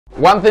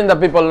One thing that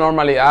people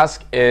normally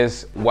ask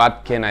is,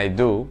 what can I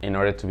do in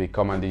order to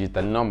become a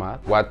digital nomad?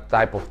 What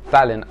type of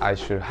talent I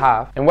should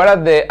have? And what are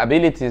the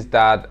abilities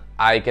that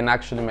I can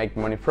actually make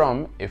money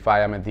from if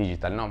I am a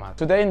digital nomad?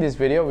 Today in this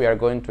video we are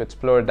going to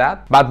explore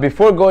that. But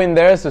before going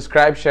there,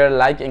 subscribe, share,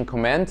 like and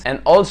comment, and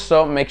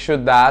also make sure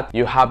that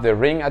you have the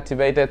ring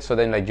activated so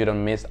then you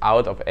don't miss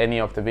out of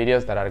any of the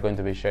videos that are going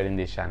to be shared in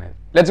this channel.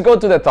 Let's go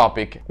to the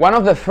topic. One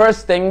of the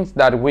first things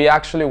that we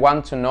actually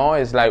want to know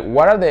is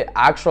what are the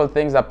actual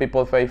things that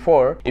people pay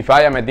for if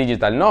I am a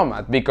digital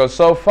nomad? Because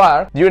so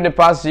far during the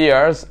past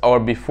years or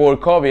before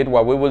COVID,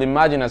 what we will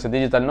imagine as a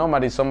digital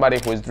nomad is somebody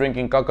who is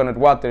drinking coconut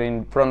water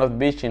in front of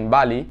beach in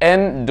Bali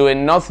and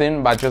doing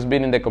nothing but just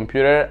being in the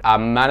computer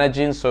and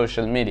managing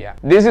social media.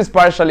 This is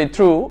partially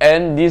true,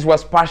 and this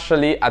was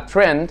partially a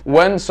trend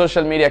when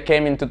social media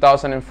came in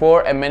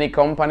 2004 and many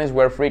companies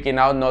were freaking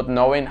out not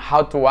knowing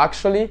how to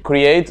actually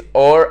create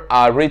or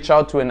reach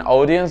out to an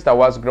audience that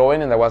was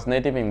growing and that was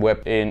native in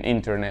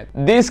internet.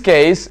 This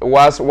case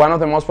was one of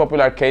the most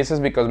popular cases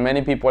because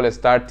many people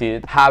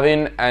started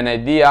having an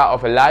idea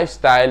of a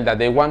lifestyle that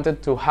they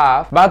wanted to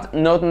have but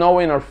not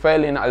knowing or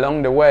failing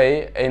along the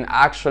way in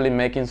actually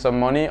making some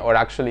money or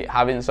actually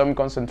having some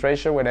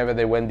concentration whenever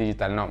they went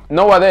digital nomad.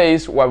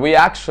 Nowadays, what we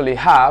actually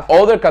have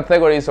other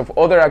categories of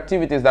other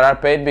activities that are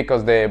paid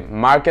because the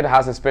market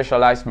has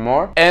specialized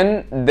more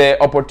and the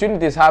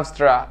opportunities have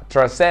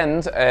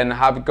transcend and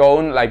have gone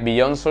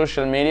beyond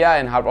social media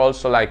and have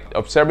also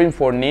observing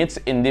for needs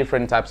in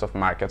different types of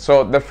markets.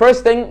 So the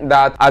first thing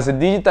that as a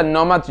digital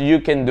nomad you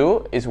can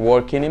do is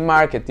working in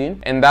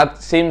marketing, and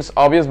that seems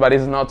obvious but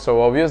it's not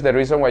so obvious. The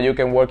reason why you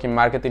can work in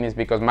marketing is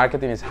because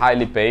marketing is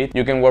highly paid.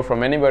 You can work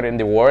from anywhere in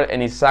the world,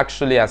 and it's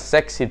actually a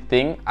sexy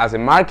thing as a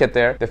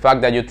marketer, the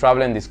fact that you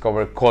travel and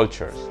discover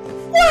cultures.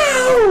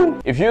 Wow!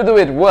 If you do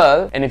it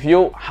well, and if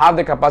you have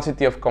the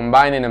capacity of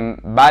combining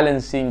and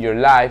balancing your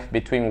life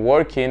between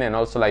working and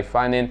also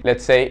finding,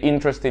 let's say,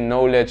 interesting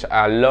knowledge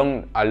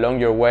along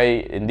your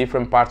way in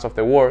different parts of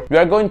the world, you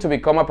are going to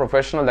become a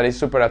professional that is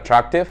super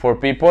attractive for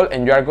people,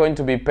 and you are going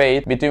to be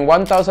paid between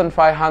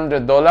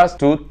 $1,500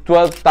 to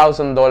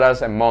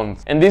 $12,000 a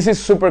month. And this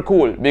is super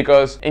cool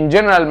because in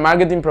general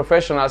marketing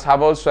professionals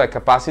have also a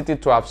capacity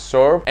to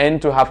absorb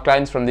and to have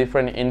clients from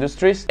different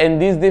industries, and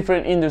these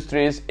different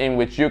industries in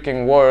which you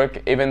can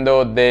work, even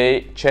though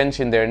they change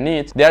in their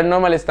needs, they are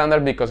normally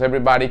standard because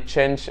everybody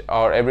change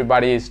or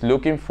everybody is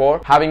looking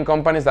for having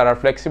companies that are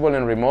flexible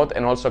and remote,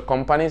 and also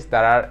companies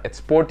that are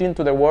exporting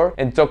to the world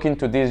and talking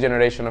to this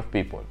generation of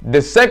people.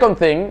 The second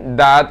thing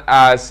that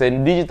as a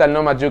digital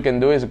nomad you can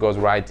do is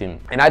ghostwriting.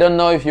 And I don't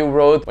know if you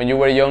wrote when you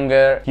were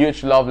younger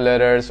huge love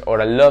letters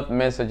or love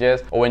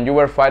messages, or when you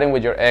were fighting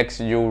with your ex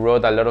you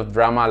wrote a lot of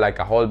drama, like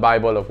a whole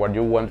bible of what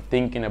you were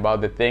thinking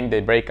about the thing, they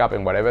break up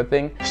and whatever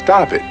thing.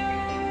 Stop it.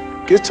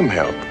 Get some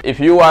help. If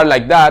you are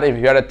like that, if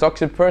you are a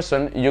toxic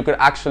person, you could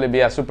actually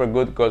be a super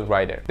good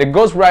ghostwriter. The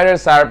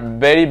ghostwriters are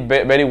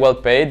very well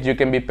paid. You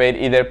can be paid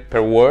either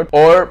per word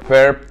or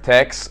per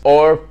text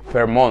or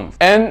per month.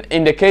 And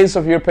in the case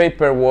of you're paid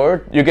per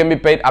word, you can be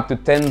paid up to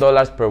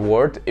 $10 per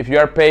word. If you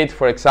are paid,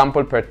 for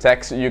example, per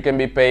text, you can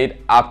be paid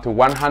up to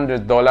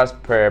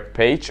 $100 per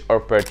page or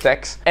per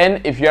text.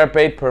 And if you are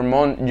paid per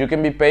month, you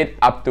can be paid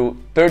up to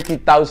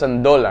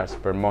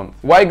 $30,000 per month.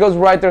 Why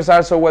ghostwriters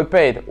are so well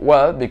paid?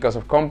 Well, because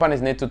of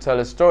companies need to tell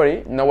a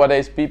story.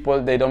 Nowadays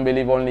people, they don't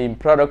believe only in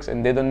products,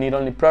 and they don't need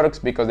only products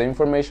because the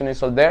information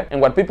is all there, and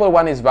what people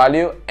want is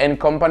value, and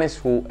companies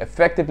who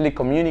effectively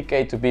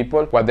communicate to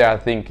people what they are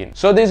thinking.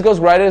 So these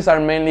ghostwriters are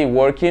mainly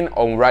working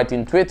on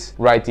writing tweets,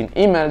 writing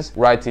emails,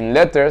 writing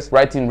letters,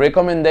 writing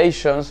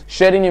recommendations,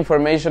 sharing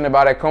information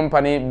about a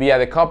company via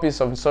the copies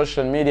of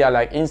social media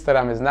like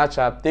Instagram,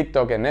 Snapchat,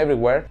 TikTok and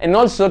everywhere, and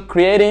also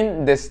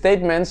creating the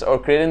statements or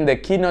creating the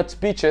keynote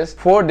speeches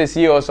for the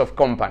CEOs of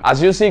companies.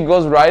 As you see,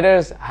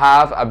 ghostwriters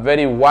have a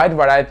very wide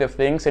variety of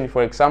things, and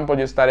for example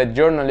you started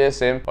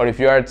journalism, or if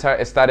you are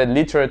studied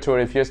literature,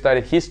 if you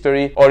studied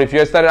history, or if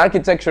you studied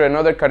architecture and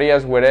other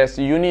careers whereas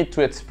you need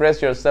to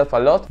express yourself a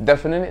lot,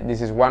 definitely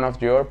this is one of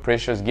your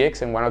precious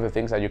gigs and one of the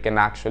things that you can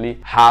actually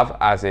have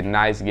as a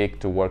nice gig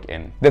to work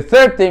in. The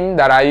third thing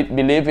that I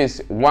believe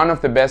is one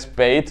of the best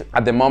paid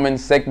at the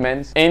moment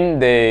segments in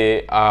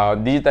the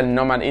digital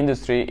nomad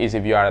industry is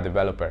if you are a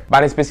developer,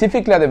 but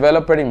specifically a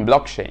developer in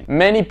blockchain.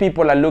 Many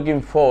people are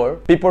looking for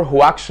people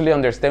who actually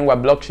understand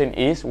what blockchain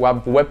is,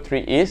 what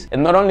Web3 is,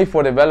 and not only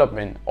for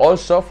development,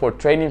 also for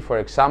training, for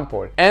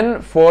example,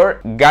 and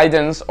for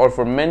guidance or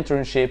for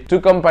mentorship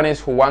to companies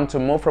who want to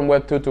move from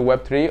Web2 to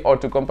Web3, or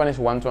to companies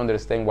who want to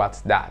understand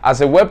what's that.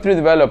 As a Web3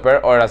 developer,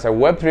 or as a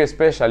Web3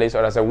 specialist,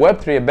 or as a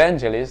Web3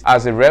 evangelist,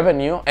 as a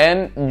revenue,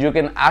 and you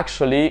can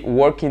actually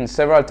work in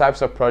several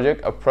types of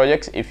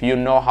projects if you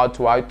know how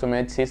to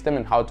automate system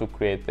and how to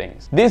create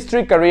things. These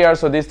three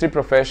careers or these three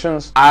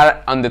professions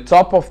are on the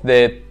top of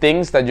the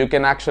things that you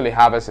can actually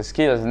have as a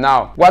skill skills.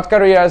 Now, what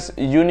careers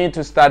you need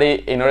to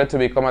study in order to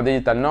become a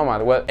digital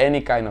nomad? Well,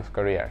 any kind of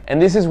career.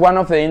 And this is one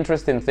of the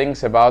interesting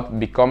things about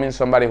becoming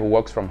somebody who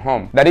works from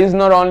home. That is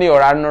not only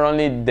or are not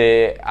only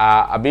the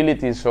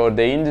abilities or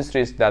the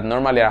industries that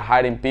normally are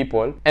hiring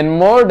people, and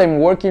more than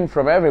working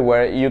from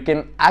everywhere, you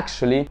can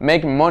actually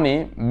make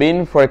money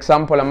being, for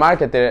example, a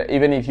marketer,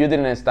 even if you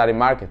didn't study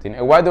marketing.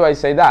 And why do I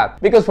say that?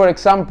 Because, for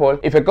example,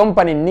 if a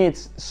company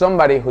needs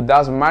somebody who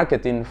does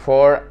marketing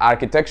for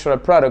architectural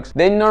products,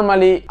 they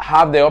normally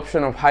have the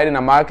option of hiring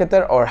a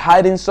marketer or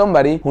hiring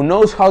somebody who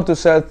knows how to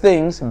sell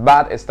things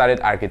but studied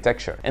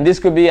architecture. And this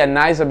could be a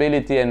nice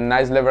ability and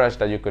nice leverage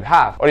that you could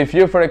have. Or if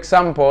you, for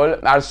example,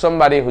 are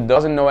somebody who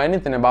doesn't know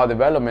anything about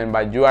development,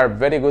 but you are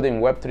very good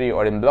in Web3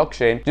 or in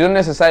blockchain, you don't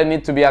necessarily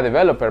need to be a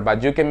developer,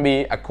 but you can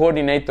be a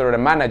coordinator or a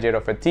manager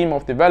of a team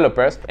of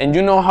developers, and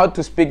you know how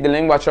to speak the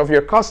language of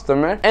your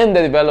customer and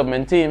the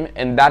development team,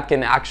 and that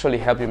can actually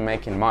help you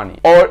making money.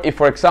 Or if,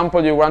 for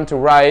example, you want to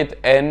write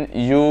and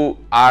you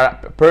are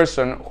a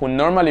person who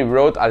normally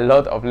wrote a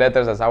lot of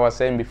letters, as I was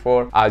saying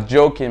before,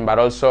 joking, but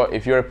also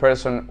if you're a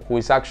person who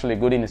is actually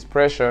good in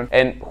expression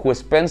and who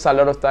spends a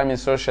lot of time in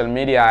social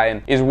media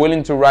and is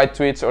willing to write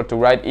tweets or to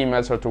write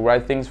emails or to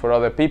write things for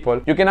other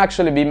people, you can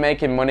actually be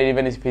making money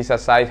even if it's a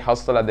side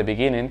hustle at the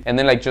beginning, and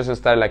then like just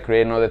start like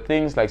creating other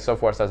things like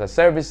software as a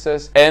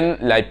services and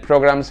like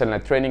programs and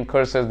like training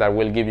courses that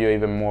will give you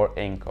even more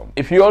income.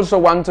 If you also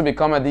want to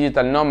become a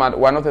digital nomad,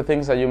 one of the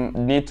things that you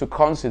need to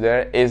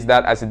consider is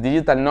that as a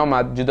digital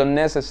nomad, you don't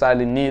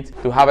necessarily need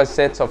to have a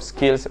set of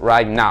skills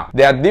right now.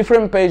 There are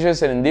different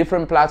pages and in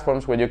different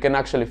platforms where you can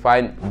actually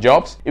find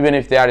jobs, even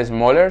if they are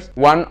smaller.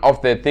 One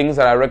of the things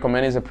that I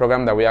recommend is a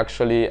program that we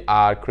actually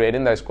are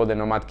creating that is called the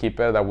Nomad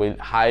Keeper, that will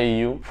hire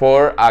you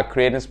for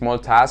creating small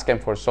tasks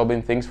and for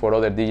solving things for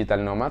other digital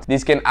nomads.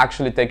 This can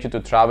actually take you to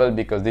travel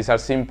because these are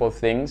simple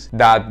things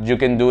that you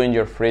can do in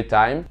your free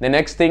time. The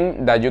next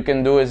thing that you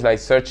can do is like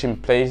search in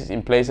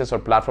places or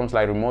platforms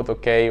like Remote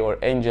OK or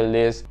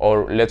AngelList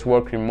or Let's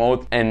Work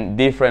Remote and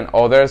different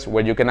others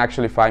where you can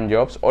actually find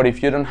jobs. Or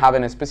if you don't have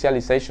any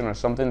specialization or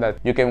something that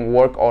you can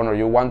work on or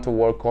you want to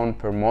work on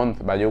per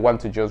month, but you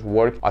want to just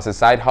work as a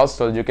side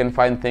hustle, you can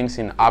find things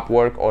in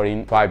Upwork or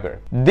in Fiverr.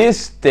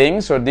 These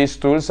things or these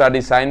tools are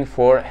designed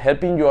for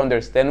helping you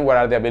understand what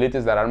are the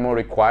abilities that are more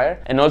required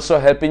and also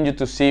helping you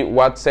to see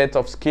what set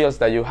of skills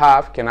that you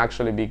have can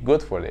actually be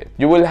good for it.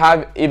 You will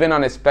have even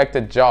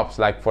unexpected jobs,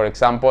 like for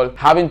example,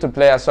 having to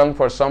play a song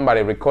for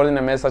somebody, recording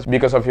a message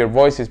because of your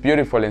voice is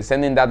beautiful and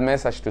sending that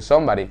message to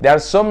somebody. There are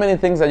so many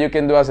things that you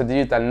can do as a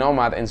digital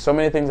nomad and so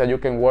many things that you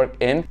can work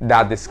in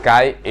that the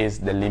sky is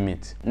the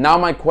limit. Now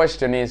my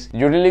question is,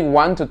 you really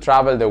want to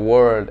travel the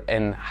world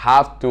and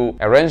have to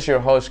arrange your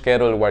whole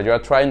schedule where you are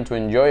trying to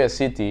enjoy a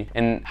city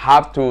and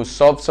have to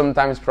solve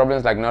sometimes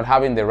problems like not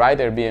having the right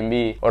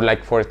Airbnb or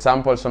like for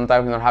example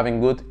sometimes not having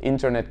good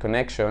internet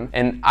connection,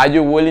 and are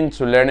you willing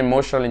to learn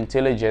emotional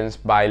intelligence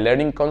by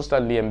learning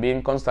constantly and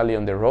being constantly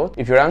on the road?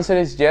 If your answer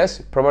is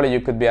yes, probably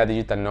you could be a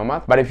digital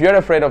nomad. But if you're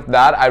afraid of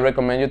that, I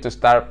recommend you to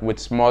start with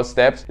small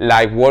steps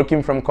like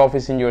working from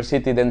coffees in your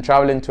city, then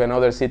traveling to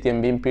another city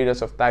and being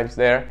periods of times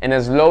there, and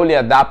slowly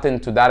adapting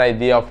to that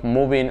idea of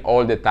moving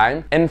all the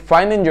time and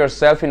finding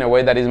yourself in a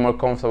way that is more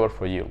comfortable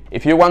for you.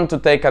 If you want to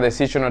take a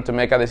decision or to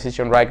make a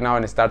decision right now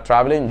and start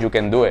traveling, you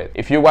can do it.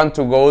 If you want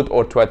to go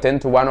or to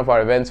attend to one of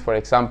our events, for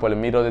example,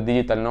 and meet other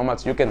digital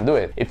nomads, you can do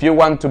it. If you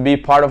want to be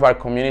part of our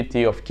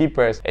community of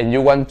keepers and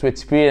you want to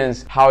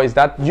experience how is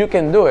that, you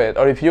can do it.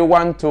 Or if you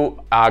want to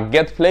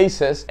get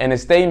places and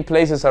stay in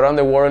places around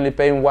the world only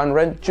paying one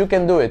rent, you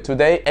can do it.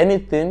 Today,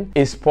 anything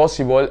is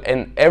possible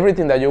and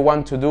everything that you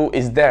want to do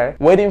is there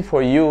waiting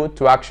for you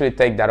to actually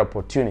take that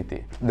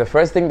opportunity. The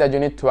first thing that you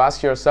need to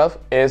ask yourself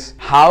is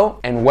how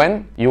and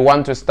when you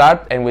want to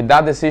start, and with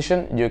that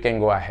decision, you can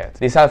go ahead.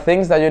 These are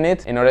things that you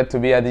need in order to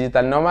be a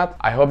digital nomad.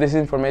 I hope this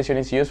information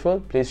is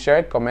useful. Please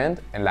share, comment,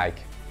 and like.